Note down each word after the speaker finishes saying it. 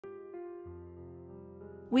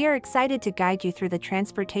We are excited to guide you through the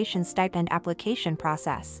Transportation Stipend application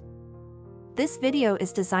process. This video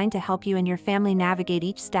is designed to help you and your family navigate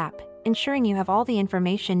each step, ensuring you have all the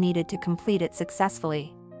information needed to complete it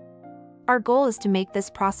successfully. Our goal is to make this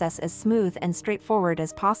process as smooth and straightforward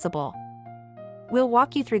as possible. We'll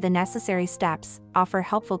walk you through the necessary steps, offer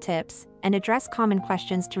helpful tips, and address common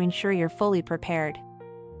questions to ensure you're fully prepared.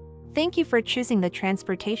 Thank you for choosing the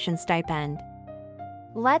Transportation Stipend.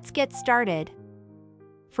 Let's get started.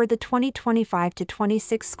 For the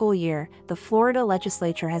 2025-26 school year, the Florida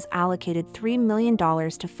legislature has allocated $3 million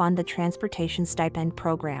to fund the Transportation Stipend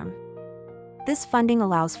program. This funding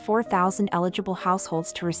allows 4,000 eligible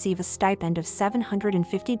households to receive a stipend of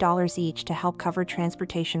 $750 each to help cover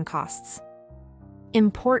transportation costs.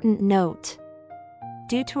 Important note: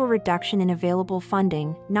 due to a reduction in available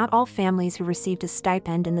funding, not all families who received a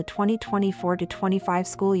stipend in the 2024-25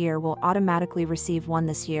 school year will automatically receive one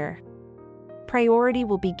this year. Priority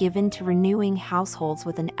will be given to renewing households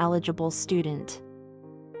with an eligible student.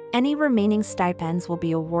 Any remaining stipends will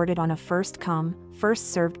be awarded on a first-come,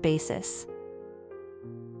 first-served basis.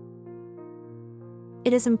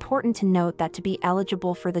 It is important to note that to be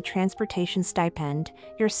eligible for the Transportation Stipend,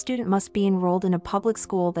 your student must be enrolled in a public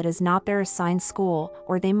school that is not their assigned school,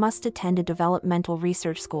 or they must attend a developmental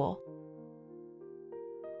research school.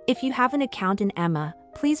 If you have an account in Emma,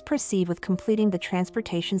 please proceed with completing the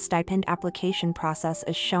Transportation Stipend application process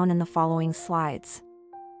as shown in the following slides.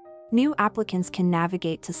 New applicants can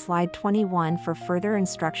navigate to slide 21 for further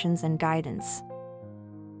instructions and guidance.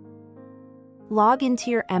 Log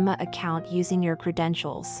into your Emma account using your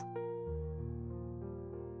credentials.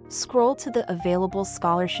 Scroll to the Available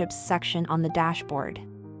Scholarships section on the dashboard.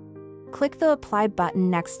 Click the Apply button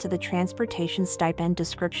next to the Transportation Stipend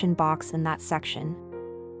description box in that section.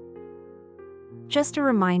 Just a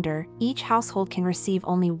reminder, each household can receive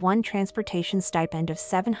only one transportation stipend of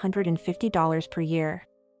 $750 per year.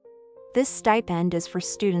 This stipend is for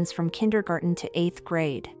students from kindergarten to 8th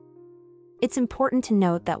grade. It's important to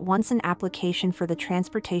note that once an application for the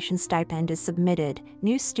transportation stipend is submitted,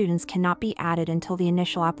 new students cannot be added until the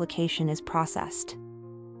initial application is processed.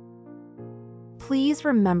 Please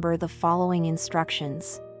remember the following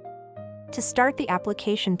instructions. To start the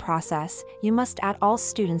application process, you must add all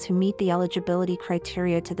students who meet the eligibility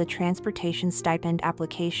criteria to the Transportation Stipend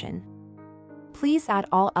application. Please add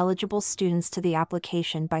all eligible students to the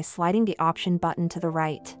application by sliding the option button to the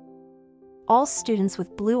right. All students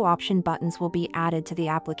with blue option buttons will be added to the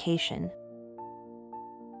application.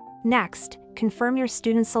 Next, confirm your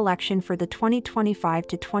student selection for the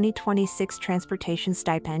 2025-2026 Transportation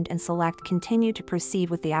Stipend and select Continue to proceed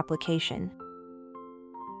with the application.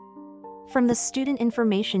 From the Student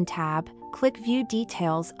Information tab, click View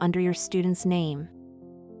Details under your student's name.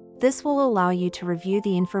 This will allow you to review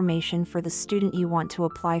the information for the student you want to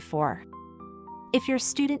apply for. If your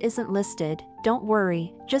student isn't listed, don't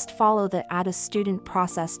worry, just follow the Add a Student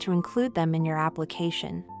process to include them in your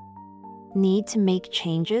application. Need to make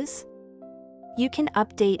changes? You can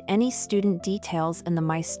update any student details in the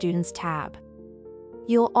My Students tab.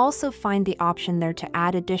 You'll also find the option there to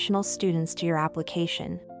add additional students to your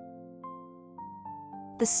application.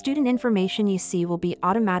 The student information you see will be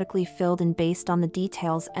automatically filled in based on the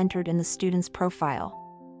details entered in the student's profile.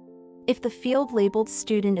 If the field labeled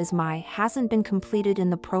Student as My hasn't been completed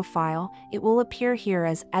in the profile, it will appear here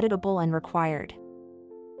as editable and required.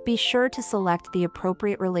 Be sure to select the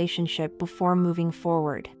appropriate relationship before moving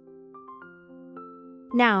forward.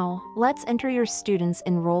 Now, let's enter your student's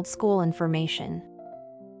enrolled school information.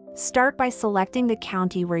 Start by selecting the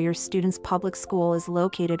county where your student's public school is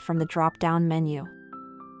located from the drop-down menu.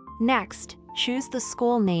 Next, choose the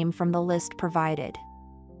school name from the list provided.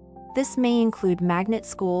 This may include magnet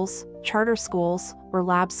schools, charter schools, or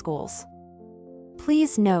lab schools.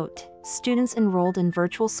 Please note, students enrolled in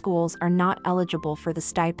virtual schools are not eligible for the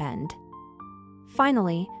stipend.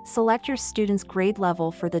 Finally, select your student's grade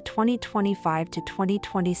level for the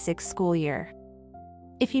 2025-2026 school year.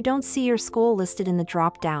 If you don't see your school listed in the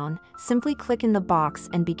drop-down, simply click in the box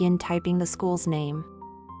and begin typing the school's name.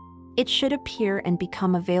 It should appear and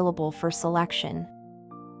become available for selection.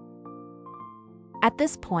 At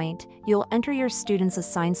this point, you'll enter your student's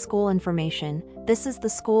assigned school information. This is the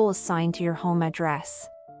school assigned to your home address.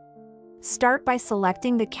 Start by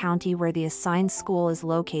selecting the county where the assigned school is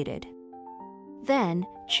located. Then,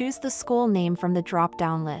 choose the school name from the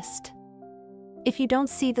drop-down list. If you don't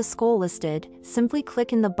see the school listed, simply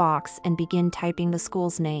click in the box and begin typing the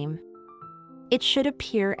school's name. It should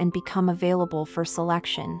appear and become available for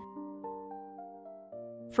selection.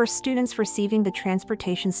 For students receiving the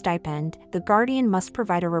Transportation Stipend, the guardian must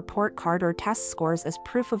provide a report card or test scores as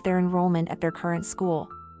proof of their enrollment at their current school.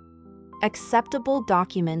 Acceptable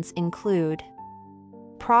documents include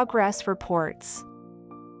progress reports,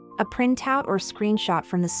 a printout or screenshot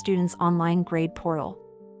from the student's online grade portal,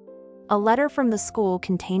 a letter from the school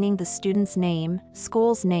containing the student's name,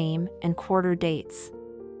 school's name, and quarter dates,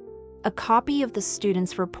 a copy of the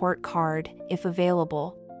student's report card, if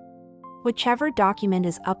available. Whichever document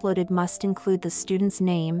is uploaded must include the student's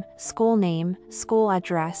name, school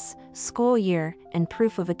address, school year, and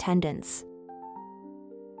proof of attendance.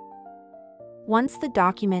 Once the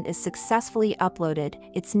document is successfully uploaded,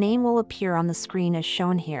 its name will appear on the screen as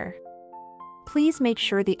shown here. Please make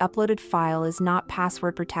sure the uploaded file is not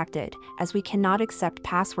password protected, as we cannot accept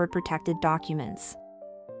password protected documents.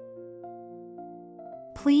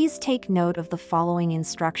 Please take note of the following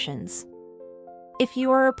instructions. If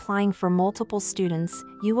you are applying for multiple students,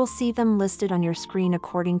 you will see them listed on your screen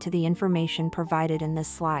according to the information provided in this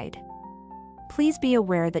slide. Please be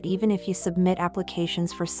aware that even if you submit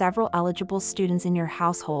applications for several eligible students in your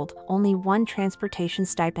household, only one transportation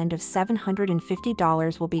stipend of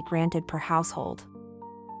 $750 will be granted per household.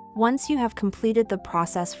 Once you have completed the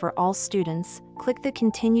process for all students, click the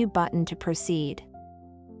Continue button to proceed.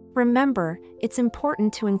 Remember, it's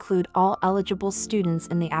important to include all eligible students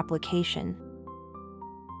in the application.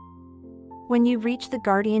 When you reach the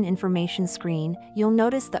Guardian information screen, you'll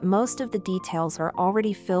notice that most of the details are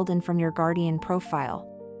already filled in from your Guardian profile.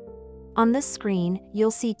 On this screen,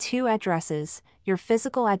 you'll see two addresses, your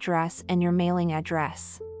physical address and your mailing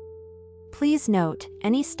address. Please note,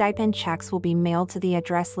 any stipend checks will be mailed to the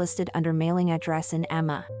address listed under mailing address in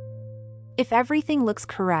EMA. If everything looks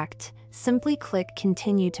correct, simply click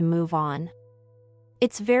Continue to move on.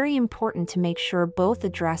 It's very important to make sure both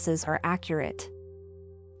addresses are accurate.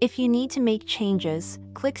 If you need to make changes,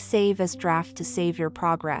 click Save as Draft to save your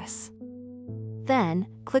progress. Then,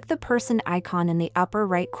 click the person icon in the upper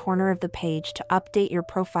right corner of the page to update your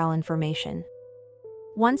profile information.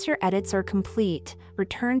 Once your edits are complete,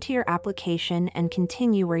 return to your application and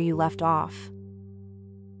continue where you left off.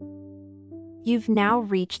 You've now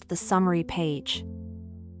reached the summary page.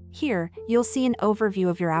 Here, you'll see an overview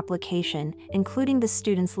of your application, including the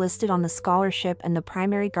students listed on the scholarship and the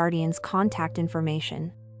primary guardian's contact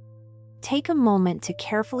information. Take a moment to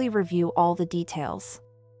carefully review all the details.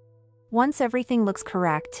 Once everything looks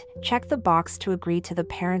correct, check the box to agree to the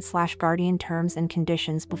parent/guardian terms and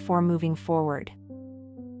conditions before moving forward.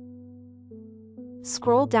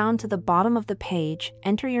 Scroll down to the bottom of the page,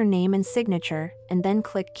 enter your name and signature, and then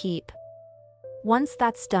click Keep. Once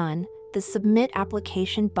that's done, the Submit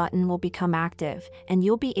Application button will become active, and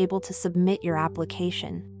you'll be able to submit your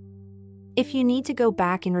application. If you need to go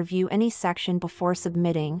back and review any section before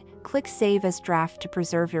submitting, click Save as Draft to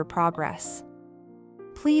preserve your progress.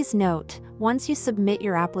 Please note, once you submit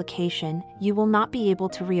your application, you will not be able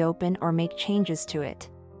to reopen or make changes to it.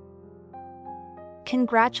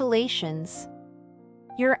 Congratulations!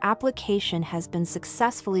 Your application has been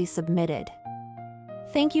successfully submitted.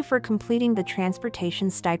 Thank you for completing the Transportation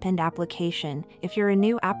Stipend application. If you're a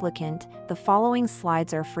new applicant, the following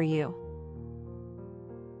slides are for you.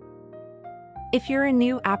 If you're a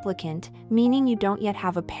new applicant, meaning you don't yet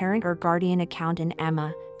have a parent or guardian account in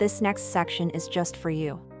EMA, this next section is just for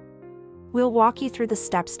you. We'll walk you through the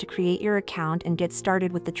steps to create your account and get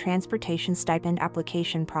started with the Transportation Stipend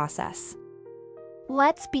application process.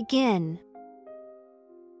 Let's begin.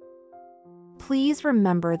 Please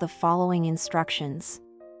remember the following instructions.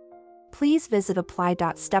 Please visit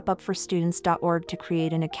apply.stepupforstudents.org to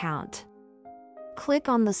create an account. Click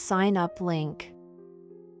on the Sign Up link.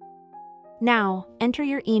 Now, enter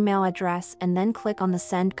your email address and then click on the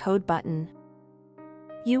Send Code button.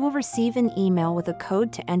 You will receive an email with a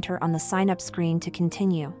code to enter on the sign-up screen to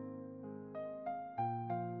continue.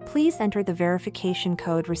 Please enter the verification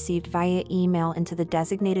code received via email into the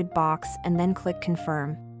designated box and then click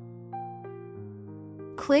Confirm.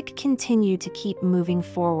 Click Continue to keep moving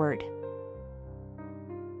forward.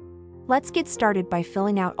 Let's get started by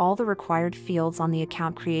filling out all the required fields on the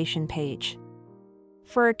account creation page.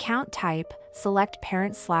 For account type, select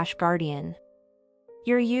Parent/Guardian.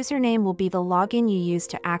 Your username will be the login you use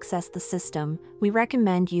to access the system. We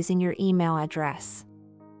recommend using your email address.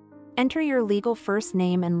 Enter your legal first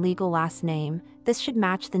name and legal last name. This should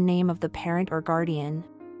match the name of the parent or guardian.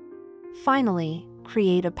 Finally,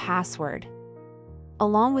 create a password.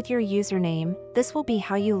 Along with your username, this will be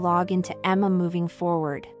how you log into EMA moving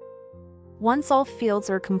forward. Once all fields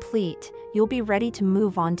are complete, you'll be ready to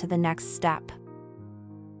move on to the next step.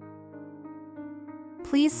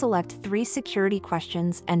 Please select 3 security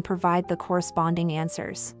questions and provide the corresponding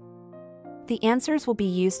answers. The answers will be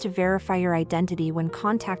used to verify your identity when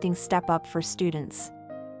contacting Step Up for students.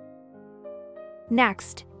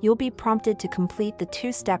 Next, you'll be prompted to complete the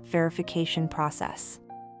two-step verification process.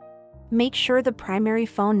 Make sure the primary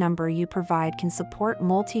phone number you provide can support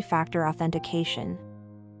multi-factor authentication.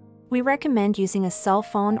 We recommend using a cell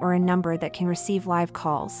phone or a number that can receive live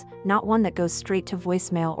calls, not one that goes straight to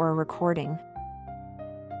voicemail or a recording.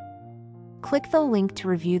 Click the link to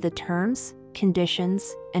review the terms,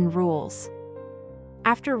 conditions, and rules.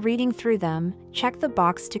 After reading through them, check the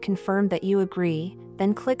box to confirm that you agree,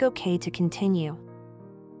 then click OK to continue.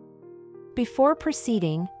 Before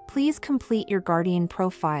proceeding, please complete your Guardian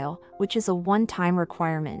profile, which is a one-time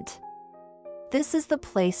requirement. This is the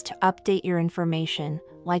place to update your information,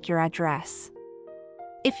 like your address.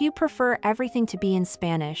 If you prefer everything to be in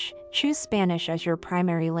Spanish, choose Spanish as your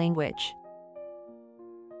primary language.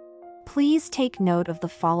 Please take note of the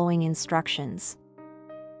following instructions.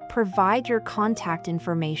 Provide your contact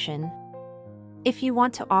information. If you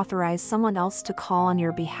want to authorize someone else to call on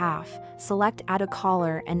your behalf, select Add a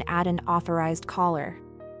Caller and add an authorized caller.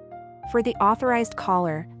 For the authorized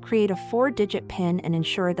caller, create a 4-digit PIN and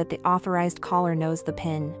ensure that the authorized caller knows the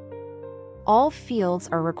PIN. All fields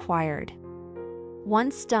are required.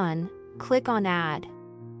 Once done, click on Add.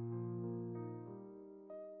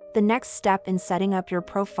 The next step in setting up your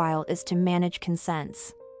profile is to manage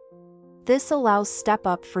consents. This allows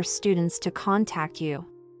StepUp for students to contact you.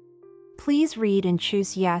 Please read and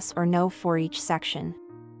choose yes or no for each section.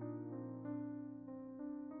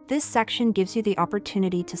 This section gives you the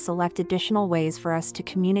opportunity to select additional ways for us to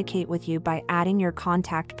communicate with you by adding your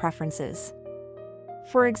contact preferences.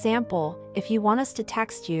 For example, if you want us to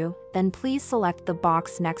text you, then please select the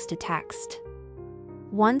box next to text.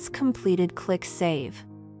 Once completed, click Save.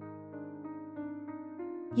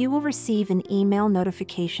 You will receive an email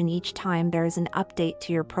notification each time there is an update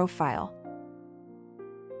to your profile.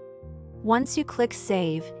 Once you click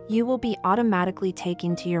Save, you will be automatically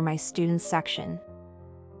taken to your My Students section.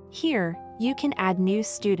 Here, you can add new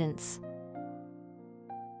students.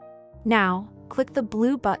 Now, click the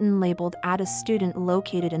blue button labeled Add a Student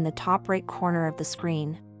located in the top right corner of the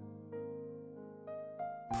screen.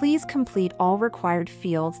 Please complete all required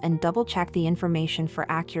fields and double-check the information for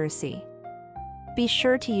accuracy. Be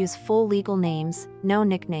sure to use full legal names, no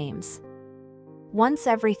nicknames. Once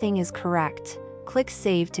everything is correct, click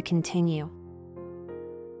Save to continue.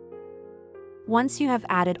 Once you have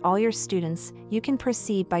added all your students, you can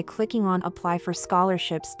proceed by clicking on Apply for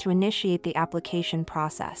Scholarships to initiate the application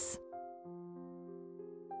process.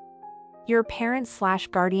 Your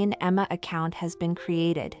Parent/Guardian Emma account has been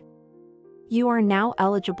created. You are now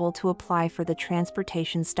eligible to apply for the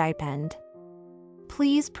Transportation Stipend.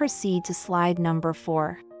 Please proceed to slide number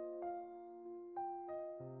 4.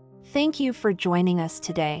 Thank you for joining us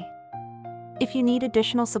today. If you need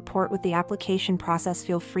additional support with the application process,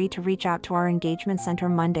 feel free to reach out to our Engagement Center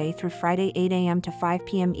Monday through Friday 8 a.m. to 5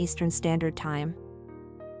 p.m. Eastern Standard Time.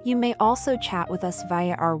 You may also chat with us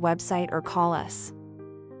via our website or call us.